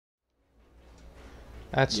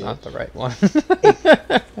That's not the right one.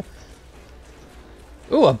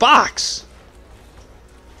 Ooh, a box!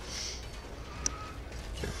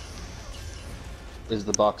 Is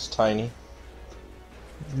the box tiny?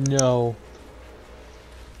 No.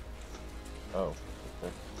 Oh.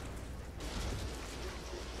 Okay.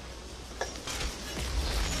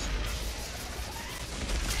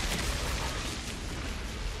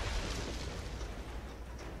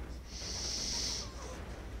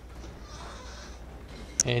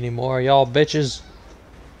 Any more y'all bitches?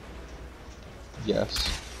 Yes.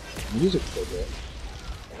 Music's so good.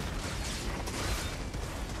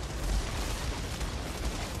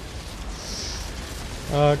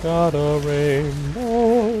 I got a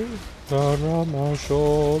rainbow around my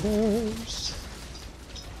shoulders.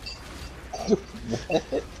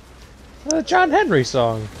 What? A John Henry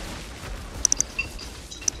song.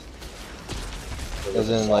 As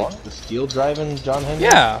in, like, the steel driving John Henry?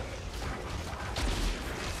 Yeah.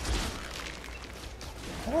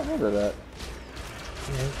 I don't remember that.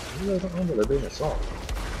 I don't remember there being a song.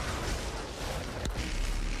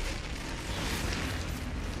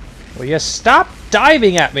 Will you stop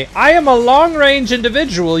diving at me? I am a long-range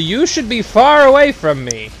individual. You should be far away from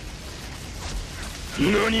me.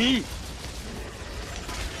 NANI?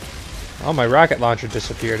 Oh, my rocket launcher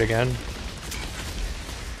disappeared again.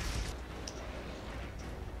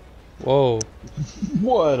 Whoa.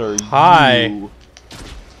 What are Hi. you?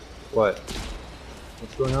 What?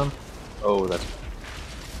 What's going on? Oh, that's...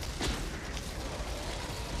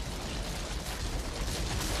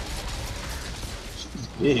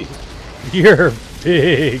 Big. You're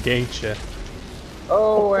big, ain't you?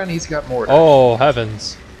 Oh, and he's got more. Oh,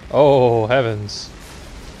 heavens. Oh, heavens.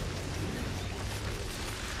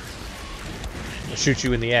 I'll shoot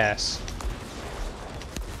you in the ass.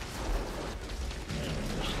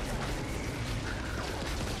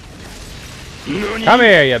 NANI? Come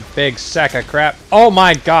here, you big sack of crap. Oh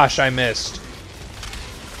my gosh, I missed.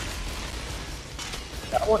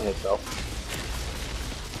 That one hit though.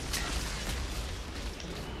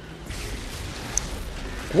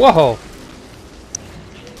 Whoa.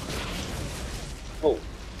 Oh.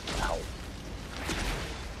 Ow.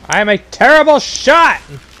 I am a terrible shot.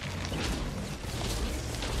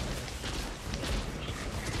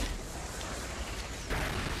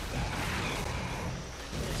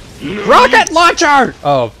 NANI? Rocket launcher!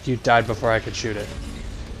 Oh, you died before I could shoot it.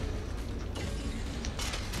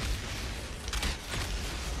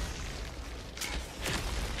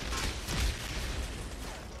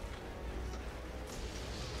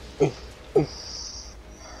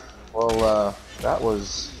 Well, that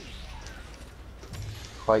was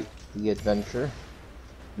quite the adventure.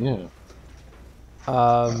 Yeah.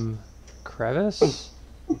 Crevice?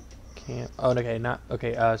 Can't. Oh, okay, not.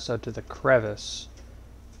 Okay, so to the crevice.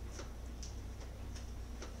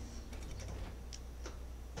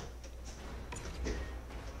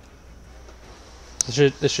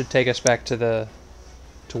 This should take us back to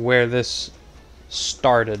where this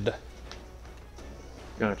started.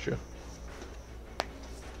 Gotcha.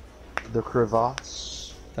 The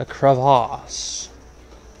crevasse. A crevasse.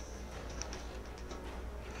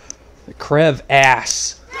 The crev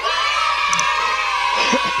ass.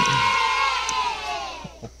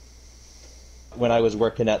 When I was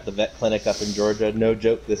working at the vet clinic up in Georgia, no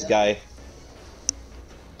joke, this guy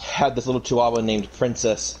had this little chihuahua named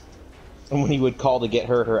Princess. And when he would call to get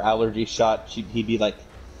her allergy shot, he'd be like,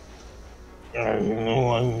 I'm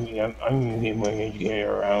going to get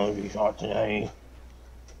her allergy shot today.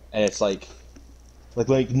 And it's like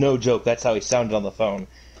no joke, that's how he sounded on the phone.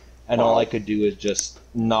 And all I could do is just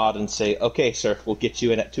nod and say, okay, sir, we'll get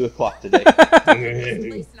you in at 2 o'clock today.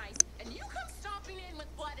 Place nice, and you come stomping in with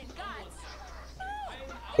blood and guts.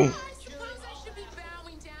 Oh, I suppose I should be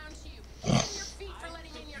bowing down to you, kissing your feet for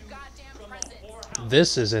letting in your goddamn presence.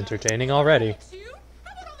 This is entertaining already. Two?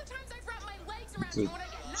 How about all the times I've wrapped my legs around you when I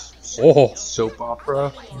get nothing? Oh. Soap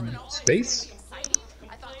opera in space? Exciting?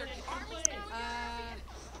 I thought there'd be armies now.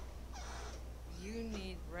 You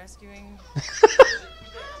need rescuing. How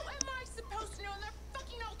am I supposed to know they're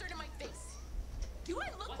fucking altered in my face? Do I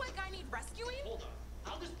look like I need rescuing? Hold on.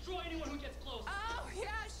 I'll destroy anyone who gets close. Oh, yeah,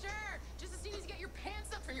 sure. Just as soon as you get your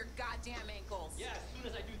pants up from your goddamn ankles. Yeah, as soon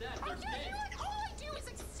as I do that, Oh, there's yeah, me. you know what? All I do is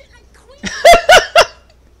like sit and I clean.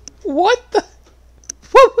 What the?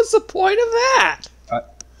 What was the point of that?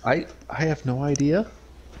 I have no idea.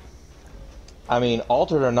 I mean,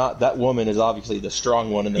 altered or not, that woman is obviously the strong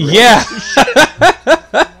one in the room. Yeah.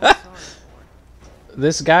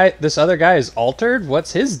 This other guy is altered?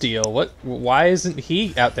 What's his deal? Why isn't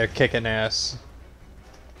he out there kicking ass?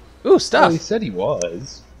 Ooh, Well, stuff. he said he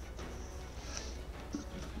was.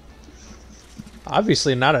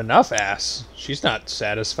 Obviously not enough ass. She's not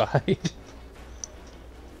satisfied.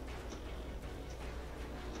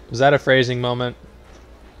 Was that a phrasing moment?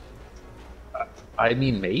 I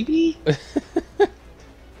mean, maybe? I'm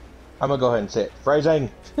gonna go ahead and say it.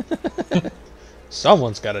 Phrasing.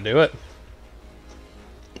 Someone's got to do it.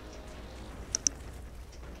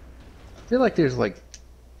 I feel like there's like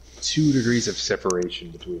 2 degrees of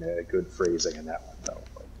separation between a good phrasing and that one, though.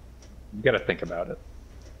 Like, you gotta think about it.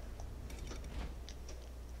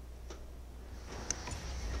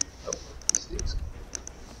 Oh, these.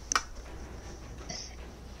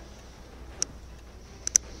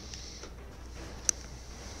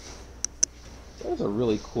 That was a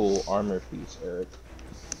really cool armor piece, Eric.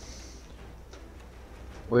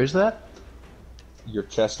 Where's that? Your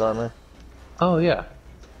chest armor. Oh, yeah.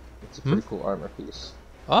 It's a pretty cool armor piece.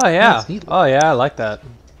 Oh yeah. That's neat. Oh yeah, I like that.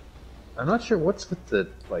 I'm not sure what's with the,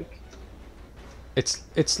 like,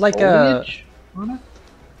 It's like a foliage on it?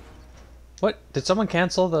 what? Did someone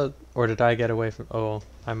cancel the or did I get away from? Oh,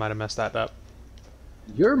 I might have messed that up.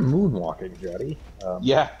 You're moonwalking, Jody.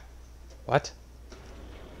 Yeah. What?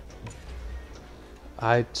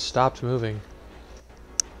 I stopped moving.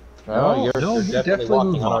 Oh, you're, no, you're you're definitely definitely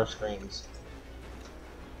walking on moonwalking. our screens.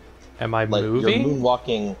 Am I Like moving? you're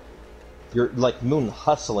moonwalking. You're like moon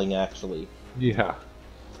hustling, actually. Yeah.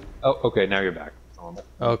 Oh, okay, now you're back.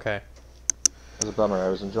 Okay. It was a bummer. I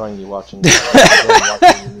was enjoying you watching.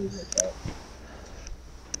 Watching you move like that.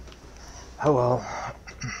 Oh well.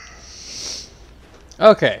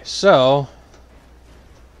 Okay, so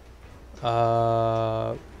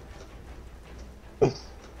where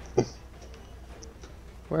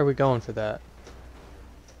are we going for that?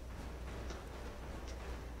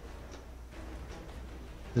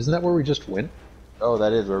 Isn't that where we just went? Oh,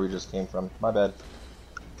 that is where we just came from. My bad.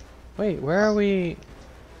 Wait, where are we?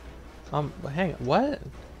 Hang on. What?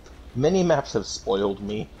 Mini maps have spoiled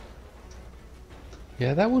me.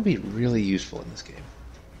 Yeah, that would be really useful in this game.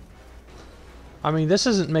 I mean, this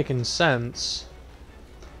isn't making sense.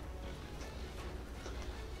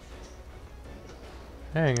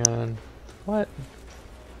 Hang on. What?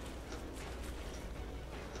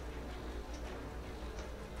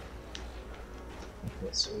 Okay,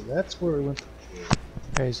 so that's where we went.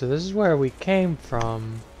 Okay, so this is where we came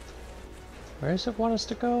from. Where does it want us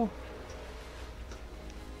to go?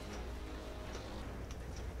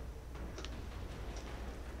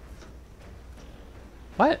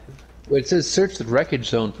 What? Well, it says search the wreckage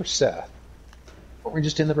zone for Seth. Weren't we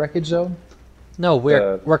just in the wreckage zone? No,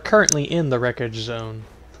 we're currently in the wreckage zone.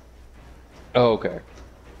 Oh, okay.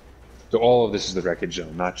 So all of this is the wreckage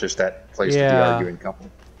zone, not just that place with the Yeah. arguing couple.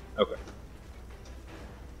 Okay.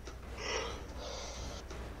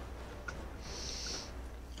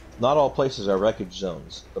 Not all places are wreckage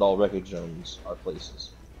zones, but all wreckage zones are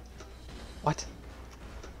places. What?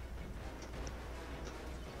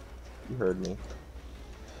 You heard me.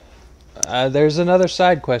 There's another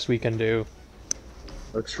side quest we can do.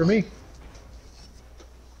 Works for me.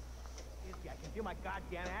 I can feel my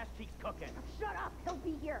goddamn ass cheeks cooking. Shut up! He'll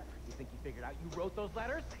be here. You think you figured out you wrote those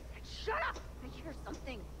letters? Shut up! I hear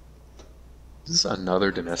something. Is this another I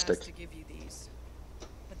was domestic? asked to give you these,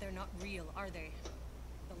 but they're not real, are they?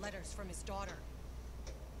 The letters from his daughter.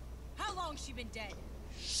 How long's she been dead?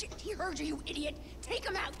 Shit, he heard you, you idiot! Take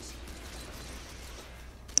him out!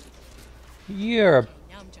 You're a... Okay,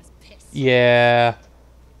 now I'm just pissed. Yeah.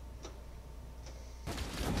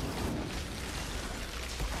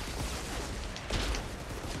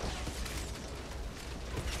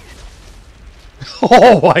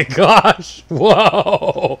 Oh my gosh!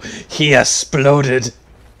 Whoa! He exploded.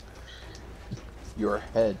 Your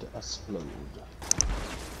head explode.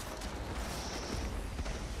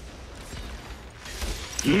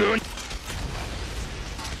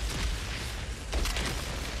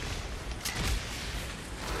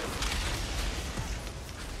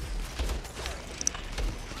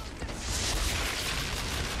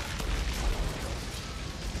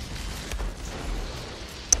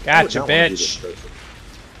 Gotcha, I would not wanna do this bitch. person.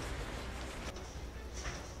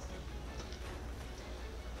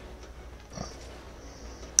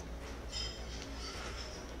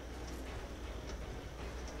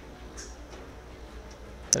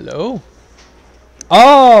 Hello?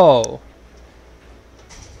 Oh!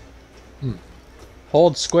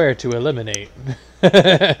 Hold square to eliminate.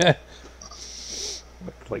 Like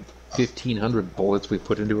 1,500 bullets we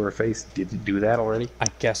put into her face didn't do that already? I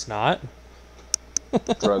guess not.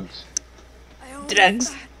 Drugs. I always Drugs.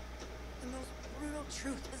 thought the most brutal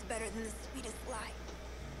truth was better than the sweetest lie.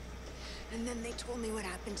 And then they told me what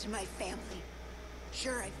happened to my family.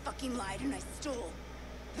 Sure, I fucking lied and I stole.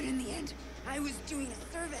 But in the end, I was doing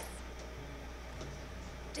a service.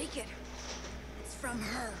 Take it. It's from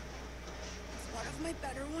her. It's one of my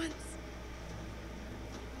better ones.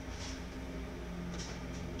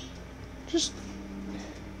 Just...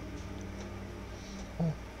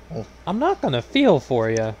 I'm not gonna feel for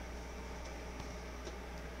you.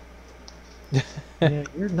 Yeah,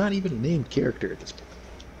 you're not even a named character at this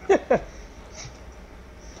point.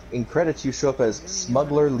 In credits, you show up as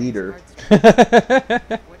Smuggler Leader.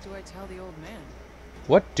 What do I tell the old man?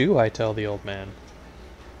 What do I tell the old man?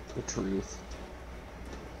 The truth.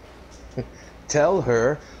 Tell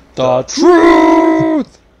her The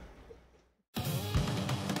truth!